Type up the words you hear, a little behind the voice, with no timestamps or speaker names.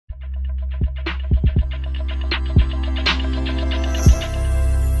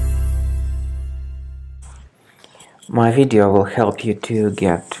My video will help you to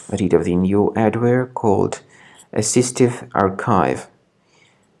get rid of the new adware called AssistiveArchive.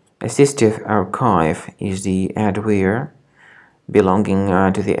 AssistiveArchive is the adware belonging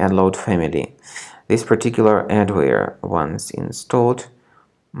to the adload family. This particular adware, once installed,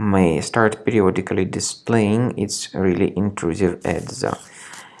 may start periodically displaying its really intrusive ads.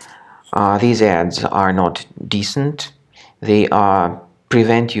 These ads are not decent. They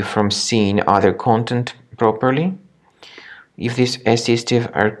prevent you from seeing other content properly. If this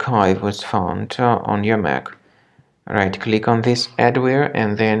AssistiveArchive was found on your Mac, right-click on this adware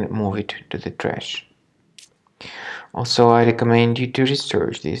and then move it to the trash. Also, I recommend you to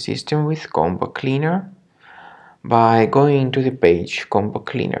research the system with Combo Cleaner by going to the page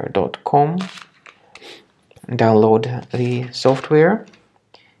combocleaner.com, download the software,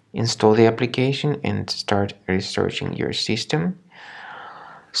 install the application, and start researching your system.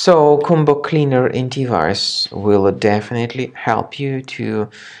 So Combo Cleaner antivirus will definitely help you to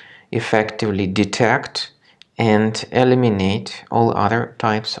effectively detect and eliminate all other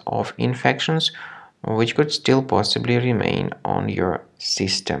types of infections which could still possibly remain on your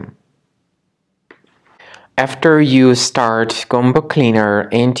system. After you start Combo Cleaner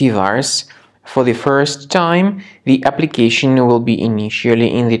antivirus for the first time, the application will be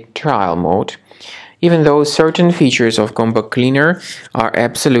initially in the trial mode, even though certain features of Combo Cleaner are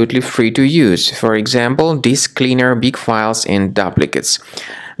absolutely free to use. For example, disk cleaner, big files, and duplicates.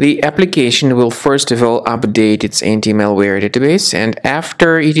 The application will first of all update its anti-malware database, and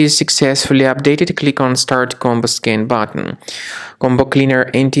after it is successfully updated, click on Start Combo Scan button. Combo Cleaner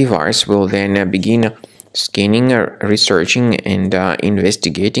antivirus will then begin scanning, researching, and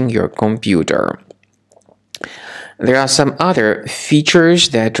investigating your computer. There are some other features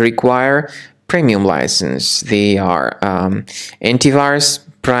that require premium license. They are antivirus,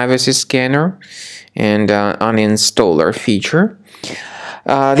 privacy scanner, and uninstaller feature.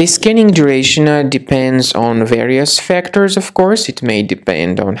 The scanning duration depends on various factors, of course. It may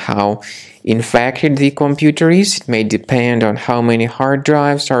depend on how infected the computer is. It may depend on how many hard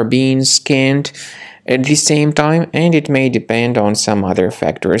drives are being scanned at the same time, and it may depend on some other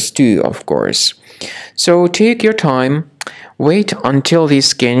factors too, of course. So take your time. Wait until the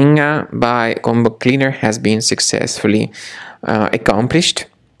scanning by Combo Cleaner has been successfully accomplished.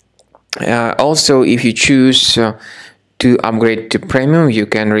 Also, if you choose to upgrade to Premium, you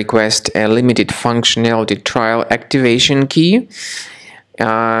can request a limited functionality trial activation key.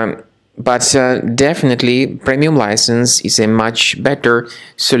 But definitely, Premium license is a much better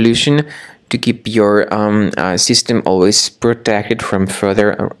solution to keep your system always protected from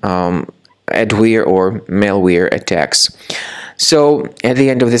further adware or malware attacks. So at the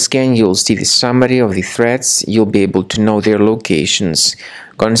end of the scan, you'll see the summary of the threats. You'll be able to know their locations.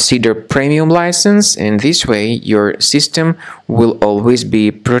 Consider Premium license, and this way your system will always be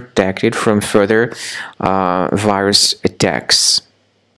protected from further virus attacks.